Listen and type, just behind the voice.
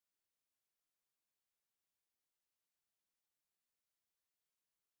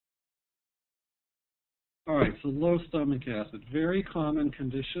All right, so low stomach acid, very common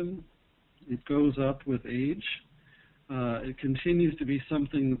condition. It goes up with age. It continues to be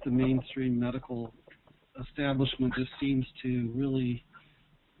something that the mainstream medical establishment just seems to really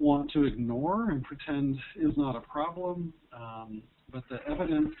want to ignore and pretend is not a problem. But the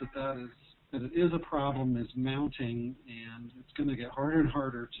evidence that it is a problem is mounting, and it's going to get harder and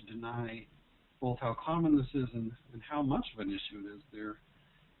harder to deny both how common this is and how much of an issue it is there,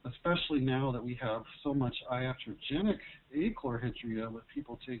 especially now that we have so much iatrogenic achlorhydria with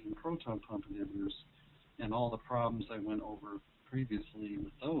people taking proton pump inhibitors and all the problems I went over previously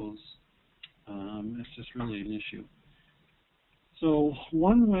with those. It's just really an issue. So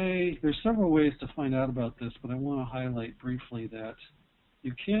one way, there's several ways to find out about this, but I want to highlight briefly that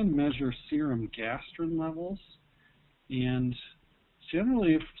you can measure serum gastrin levels, and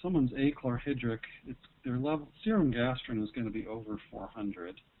generally if someone's achlorhydric, their level, serum gastrin is going to be over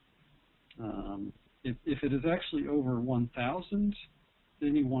 400. If it is actually over 1,000,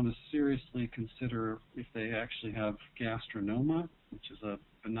 then you want to seriously consider if they actually have gastrinoma, which is a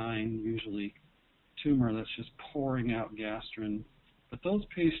benign, usually tumor that's just pouring out gastrin. But those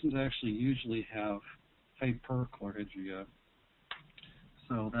patients actually usually have hyperchlorhydria,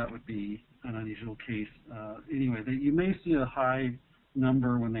 so that would be an unusual case. Anyway, you may see a high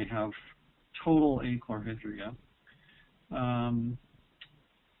number when they have total achlorhydria.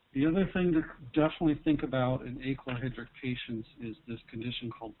 The other thing to definitely think about in achlorhydric patients is this condition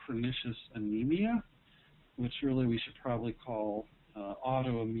called pernicious anemia, which really we should probably call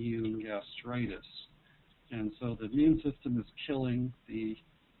autoimmune gastritis. And so the immune system is killing the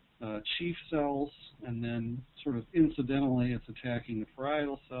chief cells, and then sort of incidentally it's attacking the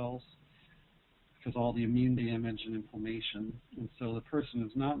parietal cells because all the immune damage and inflammation. And so the person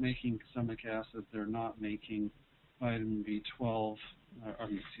is not making stomach acid, they're not making vitamin B12,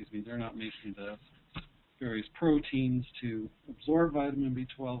 they're not making the various proteins to absorb vitamin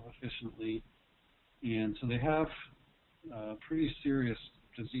B12 efficiently, and so they have pretty serious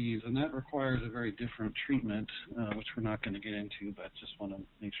disease, and that requires a very different treatment, which we're not going to get into, but just want to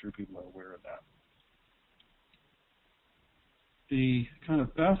make sure people are aware of that. The kind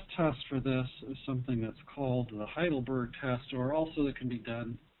of best test for this is something that's called the Heidelberg test, or also it can be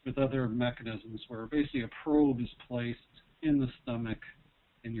done with other mechanisms where basically a probe is placed in the stomach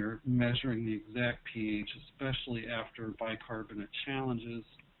and you're measuring the exact pH, especially after bicarbonate challenges.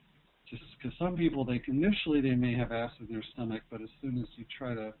 Just because some people, initially they may have acid in their stomach, but as soon as you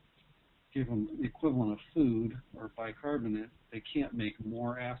try to give them the equivalent of food or bicarbonate, they can't make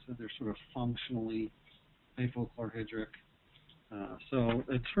more acid. They're sort of functionally hypochlorhydric. So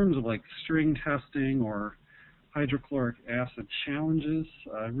in terms of like string testing or hydrochloric acid challenges,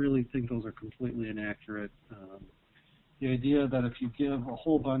 I really think those are completely inaccurate. The idea that if you give a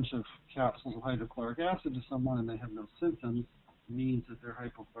whole bunch of capsules of hydrochloric acid to someone and they have no symptoms means that they're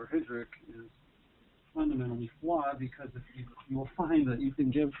hypochlorhydric is fundamentally flawed, because you'll find that you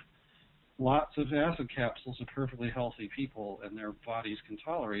can give lots of acid capsules to perfectly healthy people and their bodies can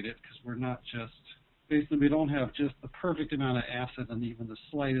tolerate it, because we're not just, basically we don't have just the perfect amount of acid, and even the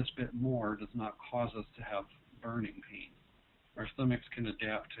slightest bit more does not cause us to have burning pain. Our stomachs can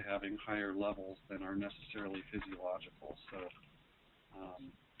adapt to having higher levels than are necessarily physiological. So,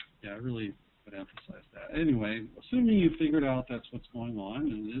 yeah, I really would emphasize that. Anyway, assuming you figured out that's what's going on,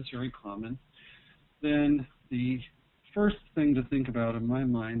 and it is very common, then the first thing to think about in my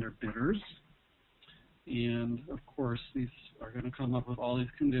mind are bitters. And, of course, these are going to come up with all these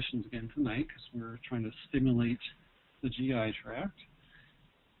conditions again tonight because we're trying to stimulate the GI tract.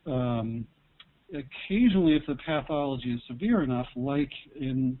 Occasionally, if the pathology is severe enough, like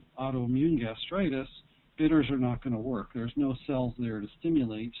in autoimmune gastritis, bitters are not going to work. There's no cells there to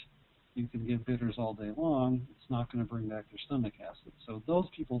stimulate. You can give bitters all day long. It's not going to bring back their stomach acid. So those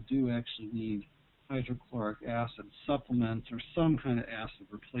people do actually need hydrochloric acid supplements or some kind of acid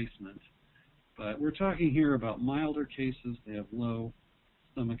replacement. But we're talking here about milder cases. They have low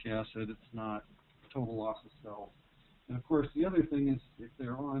stomach acid. It's not total loss of cells. And, of course, the other thing is if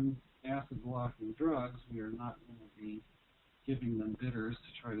they're on acid-blocking drugs, we are not going to be giving them bitters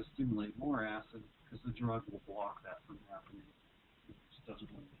to try to stimulate more acid, because the drug will block that from happening. It just doesn't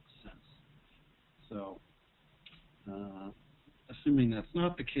really make sense. So, assuming that's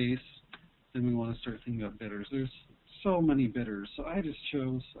not the case, then we want to start thinking about bitters. There's so many bitters, so I just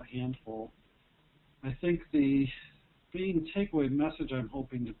chose a handful. I think the main takeaway message I'm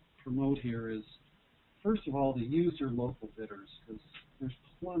hoping to promote here is, first of all, to use your local bitters, because there's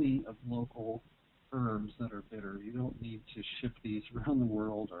plenty of local herbs that are bitter. You don't need to ship these around the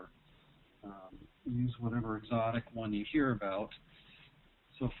world or use whatever exotic one you hear about.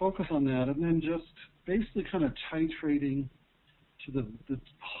 So focus on that, and then just basically kind of titrating to the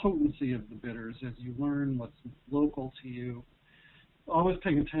potency of the bitters as you learn what's local to you. Always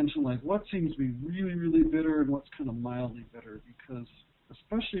paying attention, like what seems to be really, really bitter and what's kind of mildly bitter, because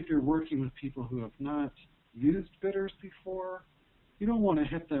especially if you're working with people who have not used bitters before, you don't want to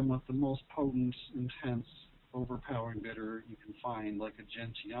hit them with the most potent, intense, overpowering bitter you can find, like a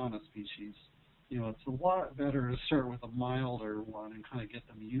gentiana species. It's a lot better to start with a milder one and kind of get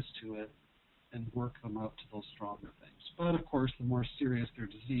them used to it and work them up to those stronger things. But of course, the more serious their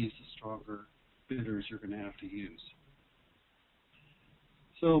disease, the stronger bitters you're going to have to use.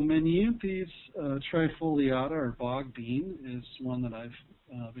 So Menanthes trifoliata, or bog bean, is one that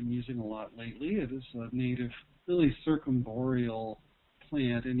I've been using a lot lately. It is a native, really circumboreal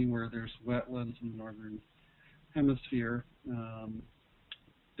plant anywhere there's wetlands in the northern hemisphere.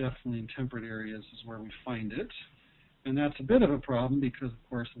 Definitely in temperate areas is where we find it. And that's a bit of a problem because, of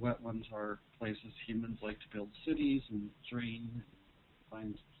course, wetlands are places humans like to build cities and drain and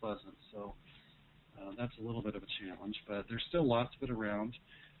find pleasant. So that's a little bit of a challenge, but there's still lots of it around.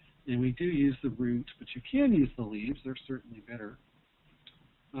 And we do use the root, but you can use the leaves. They're certainly bitter.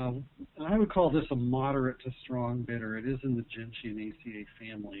 I would call this a moderate to strong bitter. It is in the Gentianaceae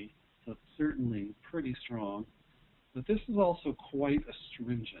family, so it's certainly pretty strong. But this is also quite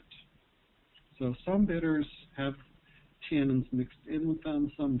astringent. So some bitters have tannins mixed in with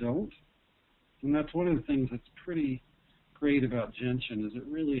them, some don't. And that's one of the things that's pretty great about gentian, is it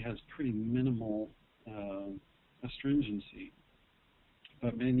really has pretty minimal astringency.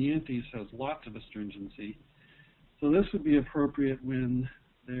 But Menanthes has lots of astringency. So this would be appropriate when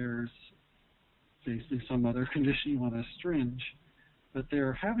there's basically some other condition you want to astringe. But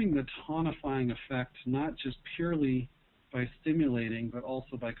they're having the tonifying effect not just purely by stimulating, but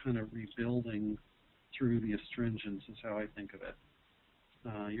also by kind of rebuilding through the astringents is how I think of it.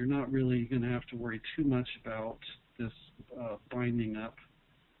 You're not really going to have to worry too much about this binding up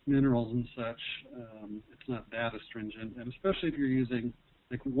minerals and such. It's not that astringent, and especially if you're using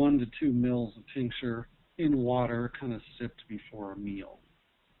like 1 to 2 mils of tincture in water, kind of sipped before a meal.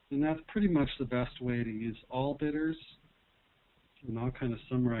 And that's pretty much the best way to use all bitters. And I'll kind of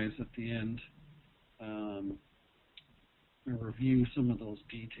summarize at the end and review some of those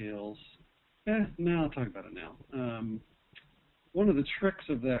details. Now I'll talk about it now. One of the tricks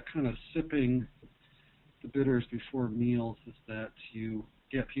of that kind of sipping the bitters before meals is that you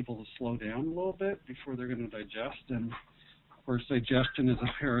get people to slow down a little bit before they're going to digest. And of course, digestion is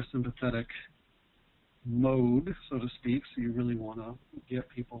a parasympathetic mode, so to speak, so you really want to get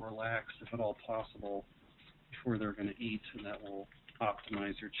people relaxed, if at all possible, before they're going to eat, and that will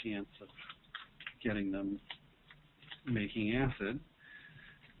optimize your chance of getting them making acid.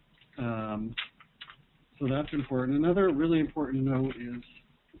 So that's important. Another really important note is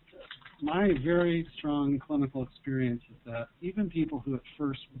my very strong clinical experience is that even people who at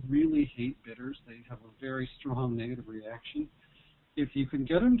first really hate bitters, they have a very strong negative reaction. If you can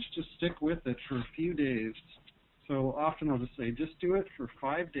get them to just stick with it for a few days, so often I'll just say, just do it for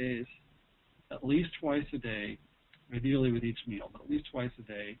 5 days, at least twice a day, ideally with each meal, but at least twice a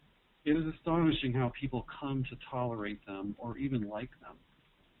day. It is astonishing how people come to tolerate them or even like them.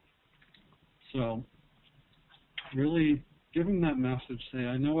 So really give them that message. Say,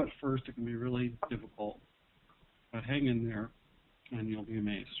 I know at first it can be really difficult, but hang in there and you'll be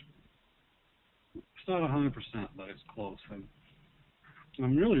amazed. It's not 100%, but it's close. And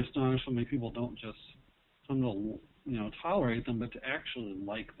I'm really astonished how many people don't just come to tolerate them, but to actually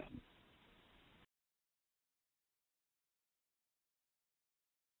like them.